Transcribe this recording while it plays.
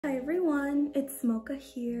it's Mocha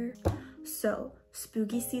here. So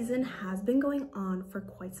spooky season has been going on for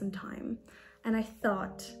quite some time, and I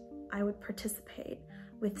thought I would participate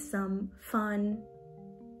with some fun,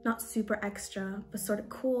 not super extra, but sort of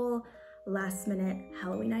cool last minute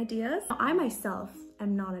Halloween ideas. I myself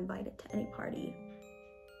am not invited to any party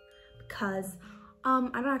because I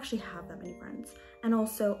don't actually have that many friends, and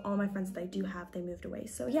also all my friends that I do have, they moved away.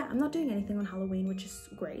 So yeah, I'm not doing anything on Halloween, which is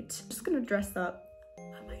great. I'm just gonna dress up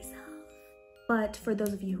by myself. But for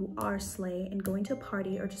those of you who are slay and going to a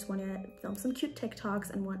party or just want to film some cute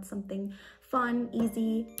TikToks and want something fun,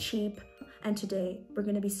 easy, cheap, and today we're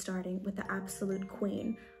gonna be starting with the absolute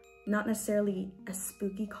queen. Not necessarily a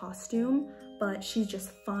spooky costume, but she's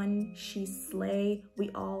just fun, she's slay.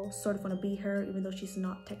 We all sort of want to be her, even though she's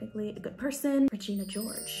not technically a good person. Regina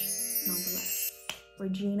George, nonetheless.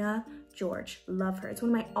 Regina George, love her. It's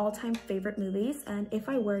one of my all-time favorite movies, and if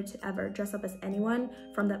I were to ever dress up as anyone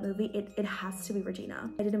from that movie, it has to be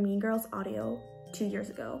Regina. I did a Mean Girls audio 2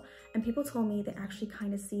 years ago, and people told me they actually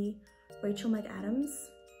kind of see Rachel McAdams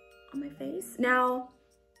on my face. Now,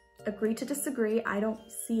 agree to disagree, I don't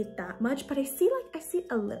see it that much, but I see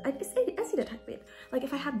a little, I see the type bit. Like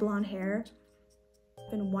if I had blonde hair,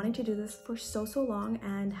 I've been wanting to do this for so long,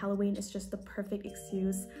 and Halloween is just the perfect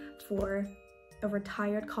excuse for a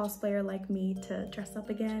retired cosplayer like me to dress up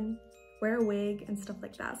again, wear a wig and stuff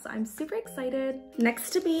like that. So I'm super excited. Next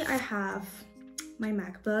to me, I have my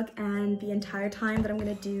MacBook, and the entire time that I'm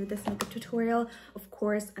gonna do this makeup tutorial, of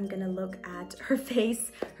course, I'm gonna look at her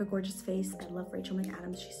face, her gorgeous face. I love Rachel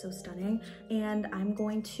McAdams, she's so stunning. And I'm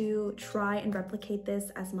going to try and replicate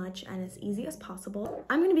this as much and as easy as possible.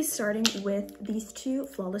 I'm gonna be starting with these two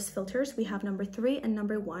flawless filters. We have number 3 and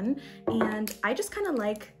number 1. And I just kind of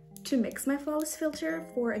like to mix my flawless filter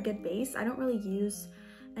for a good base. I don't really use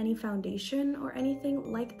any foundation or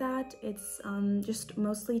anything like that. It's just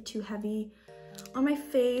mostly too heavy on my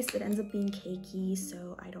face. It ends up being cakey,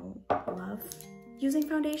 so I don't love using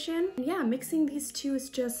foundation. And yeah, mixing these two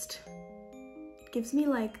is just, it gives me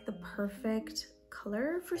like the perfect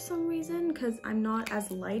color for some reason, because I'm not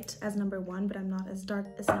as light as number 1, but I'm not as dark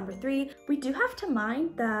as number 3. We do have to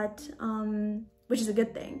mind that, which is a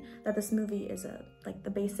good thing, that this movie is like the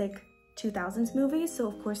basic 2000s movie, so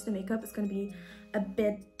of course the makeup is going to be a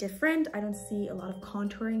bit different. I don't see a lot of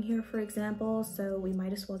contouring here, for example, so we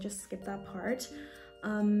might as well just skip that part.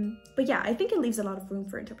 But yeah, I think it leaves a lot of room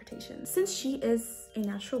for interpretation. Since she is a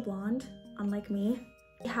natural blonde, unlike me,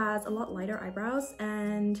 she has a lot lighter eyebrows,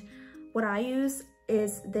 and what I use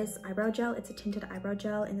is this eyebrow gel. It's a tinted eyebrow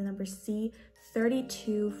gel in the number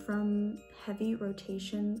C32 from Heavy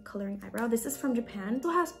Rotation Coloring Eyebrow. This is from Japan. It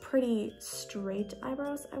has pretty straight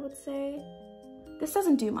eyebrows, I would say. This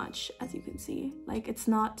doesn't do much, as you can see. Like, it's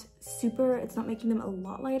not making them a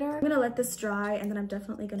lot lighter. I'm gonna let this dry, and then I'm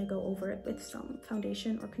definitely gonna go over it with some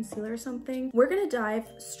foundation or concealer or something. We're gonna dive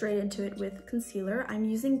straight into it with concealer. I'm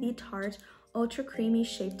using the Tarte Ultra Creamy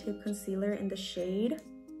Shape Tape Concealer in the shade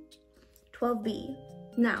 12B.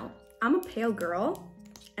 Now, I'm a pale girl,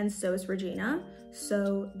 and so is Regina.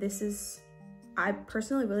 So this is, I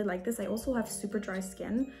personally really like this. I also have super dry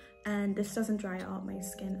skin, and this doesn't dry out my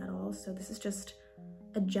skin at all. So this is just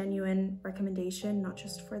a genuine recommendation, not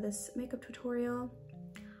just for this makeup tutorial.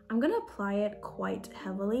 I'm gonna apply it quite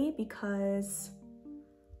heavily because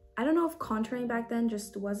I don't know if contouring back then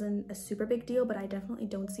just wasn't a super big deal, but I definitely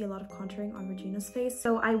don't see a lot of contouring on Regina's face.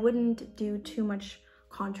 So I wouldn't do too much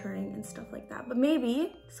contouring and stuff like that. But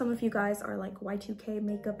maybe some of you guys are like Y2K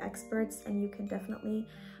makeup experts, and you can definitely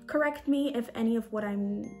correct me if any of what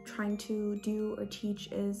I'm trying to do or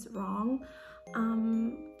teach is wrong.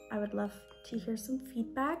 I would love to hear some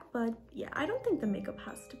feedback, but yeah, I don't think the makeup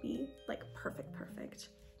has to be like perfect.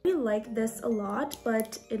 I really like this a lot,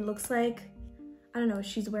 but it looks like, I don't know,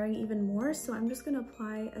 she's wearing even more, so I'm just gonna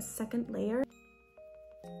apply a second layer.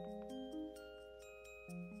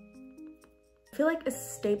 I feel like a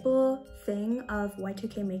staple thing of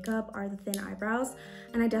Y2K makeup are the thin eyebrows,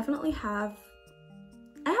 and I definitely have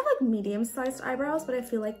like medium-sized eyebrows, but I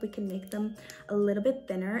feel like we can make them a little bit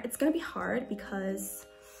thinner. It's gonna be hard because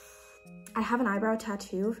I have an eyebrow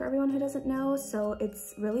tattoo, for everyone who doesn't know, so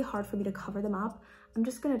it's really hard for me to cover them up. I'm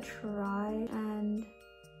just gonna try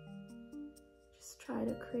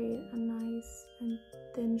to create a nice and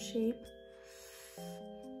thin shape.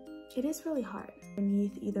 It is really hard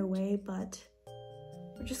underneath either way, but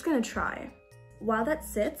we're just gonna try. While that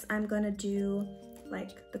sits, I'm gonna do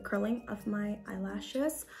like the curling of my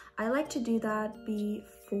eyelashes. I like to do that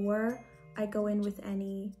before I go in with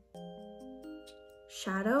any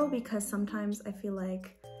shadow, because sometimes I feel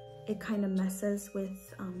like it kind of messes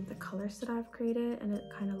with the colors that I've created, and it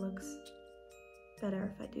kind of looks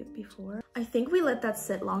better if I do it before. I think we let that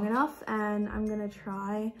sit long enough, and I'm gonna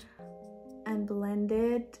try and blend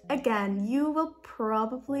it. Again, you will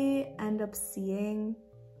probably end up seeing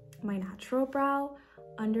my natural brow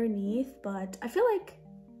underneath, but I feel like,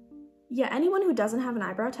 yeah, anyone who doesn't have an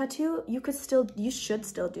eyebrow tattoo, you should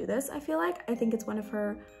still do this. I feel like, I think it's one of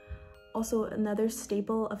her, also another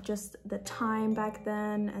staple of just the time back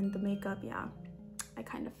then and the makeup. Yeah, I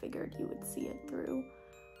kind of figured you would see it through,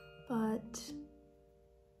 but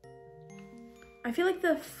I feel like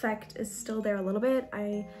the effect is still there a little bit.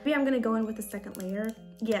 Maybe I'm gonna go in with a second layer.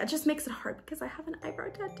 Yeah, it just makes it hard because I have an eyebrow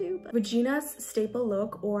tattoo. But Regina's staple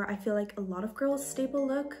look, or I feel like a lot of girls' staple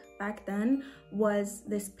look back then, was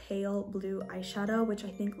this pale blue eyeshadow, which I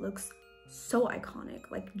think looks so iconic.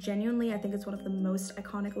 Like, genuinely, I think it's one of the most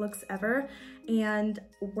iconic looks ever, and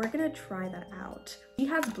we're gonna try that out. She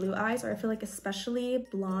has blue eyes, or I feel like especially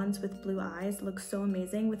blondes with blue eyes look so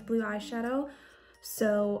amazing with blue eyeshadow.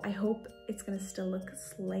 So I hope it's gonna still look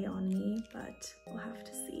slay on me, but we'll have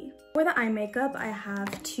to see. For the eye makeup, I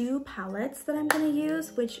have two palettes that I'm gonna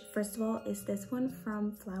use, which first of all is this one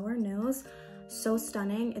from Flower Nose. So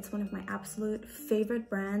stunning. It's one of my absolute favorite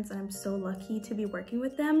brands, and I'm so lucky to be working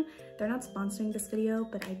with them. They're not sponsoring this video,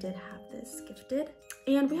 but I did have this gifted.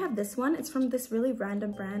 And we have this one. It's from this really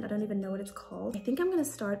random brand. I don't even know what it's called. I think I'm gonna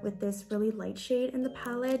start with this really light shade in the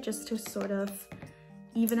palette just to sort of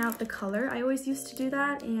even out the color. I always used to do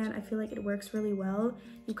that, and I feel like it works really well.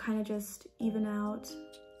 You kind of just even out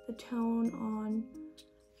the tone on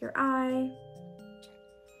your eye.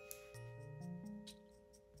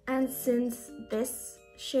 And since this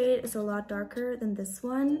shade is a lot darker than this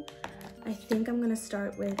one, I think I'm gonna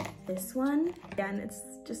start with this one. Again, it's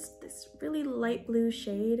just this really light blue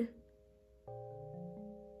shade.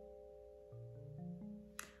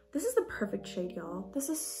 This is the perfect shade, y'all. This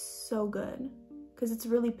is so good, because it's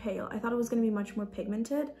really pale. I thought it was gonna be much more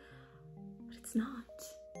pigmented, but it's not.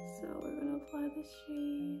 So we're gonna apply this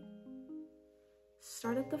shade.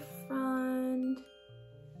 Start at the front.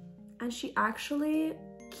 And she actually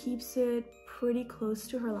keeps it pretty close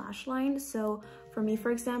to her lash line. So for me, for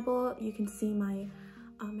example, you can see my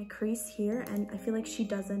crease here, and I feel like she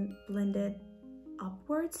doesn't blend it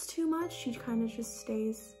upwards too much. She kind of just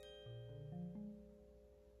stays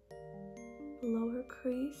below her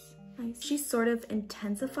crease. Nice. She sort of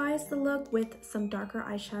intensifies the look with some darker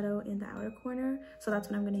eyeshadow in the outer corner. So that's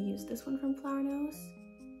when I'm gonna use this one from Flower Nose.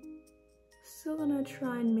 Still gonna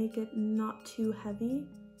try and make it not too heavy.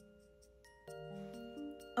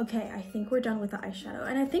 Okay, I think we're done with the eyeshadow,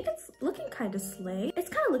 and I think it's looking kind of slay. It's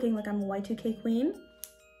kind of looking like I'm a Y2K queen.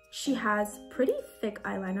 She has pretty thick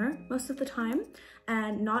eyeliner most of the time,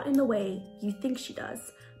 and not in the way you think she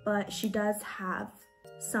does, but she does have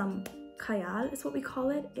some Kajal is what we call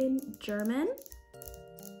it in German.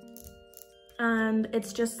 And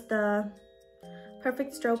it's just the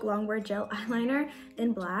Perfect Stroke Longwear Gel Eyeliner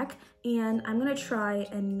in black, and I'm gonna try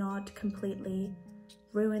and not completely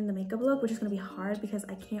ruin the makeup look, which is gonna be hard because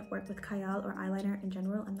I can't work with Kajal or eyeliner in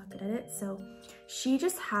general. I'm not good at it. So she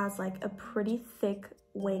just has like a pretty thick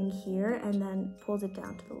wing here and then pulls it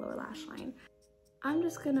down to the lower lash line. I'm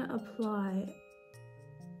just gonna apply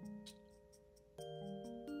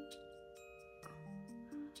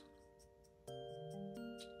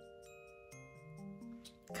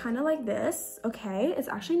kind of like this. Okay, it's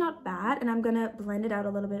actually not bad, and I'm gonna blend it out a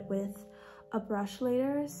little bit with a brush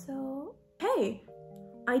later. So hey,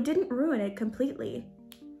 I didn't ruin it completely,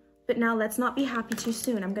 but now let's not be happy too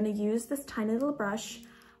soon. I'm gonna use this tiny little brush.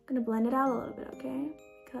 I'm gonna blend it out a little bit, okay?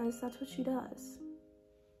 Because that's what she does.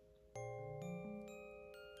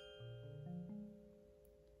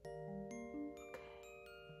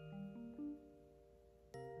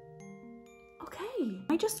 Okay. Am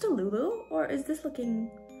I just a Lulu, or is this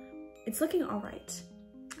looking, it's looking all right.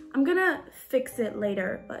 I'm gonna fix it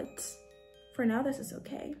later, but for now, this is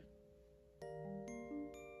okay.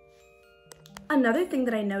 Another thing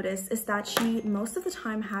that I noticed is that she most of the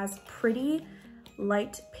time has pretty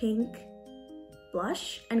light pink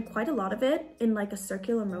blush, and quite a lot of it in like a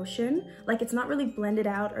circular motion. Like, it's not really blended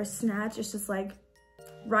out or snatched, it's just like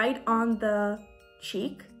right on the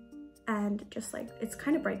cheek, and just like, it's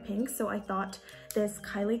kind of bright pink. So I thought this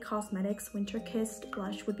Kylie Cosmetics Winter Kissed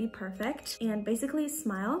blush would be perfect. And basically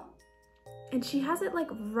smile, and she has it like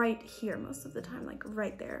right here most of the time, like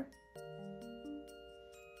right there.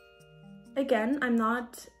 Again, I'm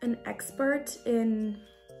not an expert in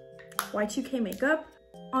Y2K makeup.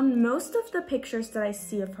 On most of the pictures that I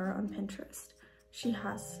see of her on Pinterest, she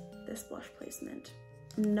has this blush placement,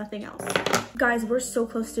 nothing else. Guys, we're so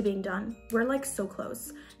close to being done. We're like so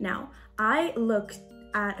close. Now, I looked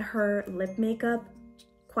at her lip makeup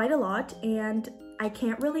quite a lot, and I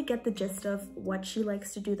can't really get the gist of what she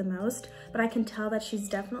likes to do the most, but I can tell that she's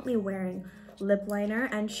definitely wearing lip liner,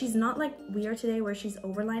 and she's not like we are today where she's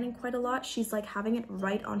overlining quite a lot. She's like having it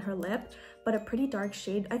right on her lip, but a pretty dark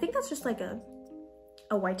shade. I think that's just like a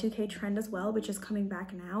Y2K trend as well, which is coming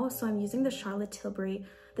back now. So I'm using the Charlotte Tilbury.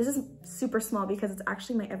 This is super small because it's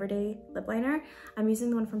actually my everyday lip liner. I'm using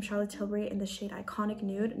the one from Charlotte Tilbury in the shade Iconic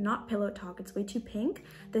Nude, not Pillow Talk. It's way too pink.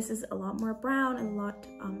 This is a lot more brown and a lot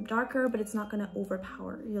darker, but it's not gonna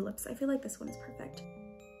overpower your lips. I feel like this one is perfect.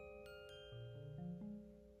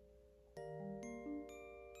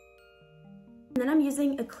 And then I'm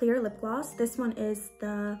using a clear lip gloss. This one is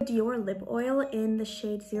the Dior Lip Oil in the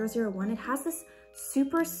shade 001. It has this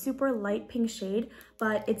super light pink shade,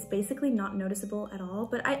 but it's basically not noticeable at all,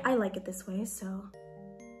 but I like it this way. So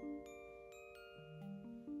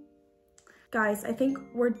guys, I think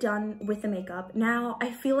we're done with the makeup. Now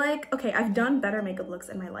I feel like, okay, I've done better makeup looks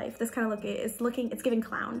in my life. This kind of look it's giving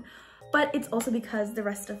clown, but it's also because the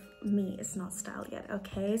rest of me is not styled yet,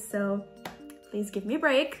 okay? So please give me a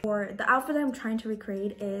break. For the outfit that I'm trying to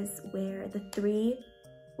recreate is where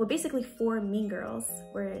basically four mean girls,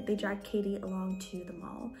 where they drag Katie along to the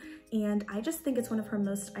mall. And I just think it's one of her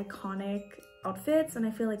most iconic outfits, and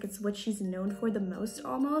I feel like it's what she's known for the most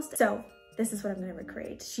almost. So this is what I'm gonna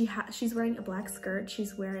recreate. She's wearing a black skirt.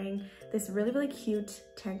 She's wearing this really cute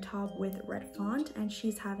tank top with red font, and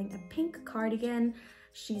she's having a pink cardigan.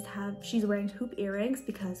 She's wearing hoop earrings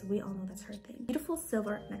because we all know that's her thing. Beautiful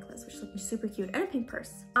silver necklace, which is looking super cute, and a pink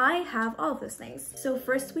purse. I have all of those things. So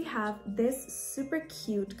first we have this super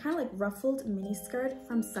cute, kind of like ruffled mini skirt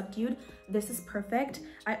from Subdued. This is perfect.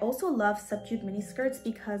 I also love Subdued mini skirts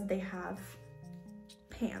because they have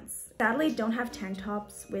pants. Sadly, don't have tank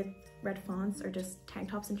tops with red fonts or just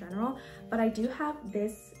tank tops in general, but I do have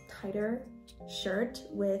this tighter shirt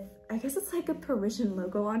with, I guess it's like a Parisian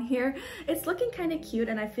logo on here. It's looking kind of cute,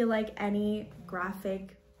 and I feel like any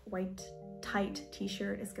graphic white tight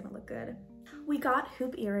t-shirt is gonna look good. We got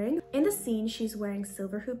hoop earrings. In the scene, she's wearing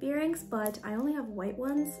silver hoop earrings, but I only have white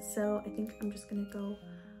ones, so I think I'm just gonna go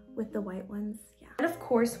with the white ones. Yeah. And of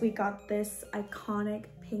course, we got this iconic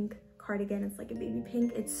pink cardigan. It's like a baby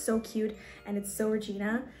pink. It's so cute, and it's so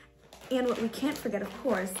Regina. And what we can't forget, of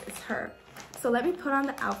course, is her. So let me put on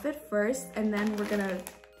the outfit first, and then we're gonna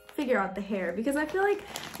figure out the hair, because I feel like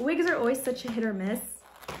wigs are always such a hit or miss.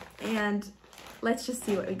 And let's just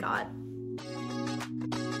see what we got.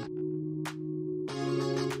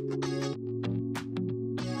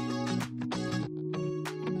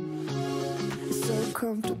 So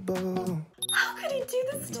comfortable. How could he do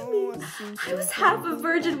this to me? I was half a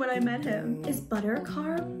virgin when I met him. Is butter a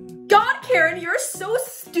carb? God, Karen, you're so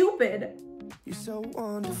stupid. You're so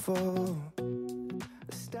wonderful.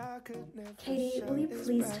 Katie, will you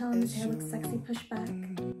please tell him his hair looks sexy? Push back.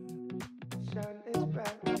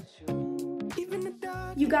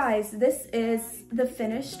 You guys, this is the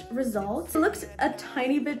finished result. It looks a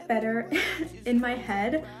tiny bit better in my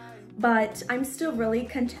head, but I'm still really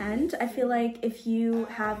content. I feel like if you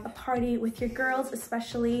have a party with your girls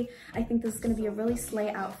especially, I think this is going to be a really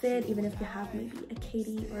slay outfit, even if you have maybe a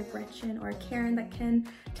Katie or a Gretchen or a Karen that can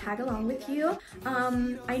tag along with you.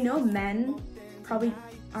 I know men probably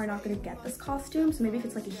are not going to get this costume, so maybe if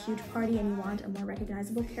it's like a huge party and you want a more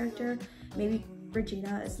recognizable character, maybe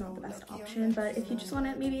Regina is not the best option. But if you just want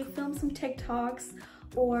to maybe film some TikToks,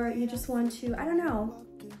 or you just want to, I don't know,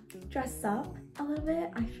 dress up a little bit,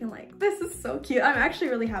 I feel like this is so cute. I'm actually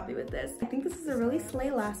really happy with this. I think this is a really slay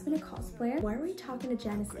last minute cosplay. Why are we talking to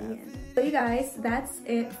Janice Ian? So you guys, that's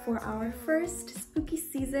it for our first spooky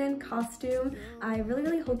season costume. I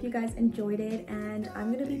really hope you guys enjoyed it, and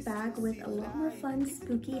I'm gonna be back with a lot more fun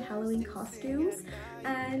spooky Halloween costumes.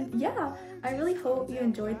 And yeah, I really hope you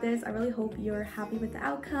enjoyed this. I really hope you're happy with the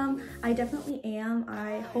outcome. I definitely am.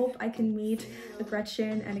 I hope I can meet a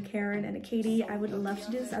Gretchen and a Karen and a Katie. I would love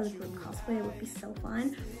to do this as a group cosplay. It would be so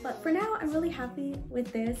fun. But for now, I'm really happy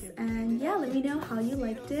with this. And yeah, let me know how you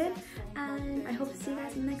liked it. And I hope to see you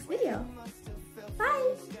guys in the next video.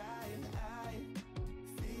 Bye!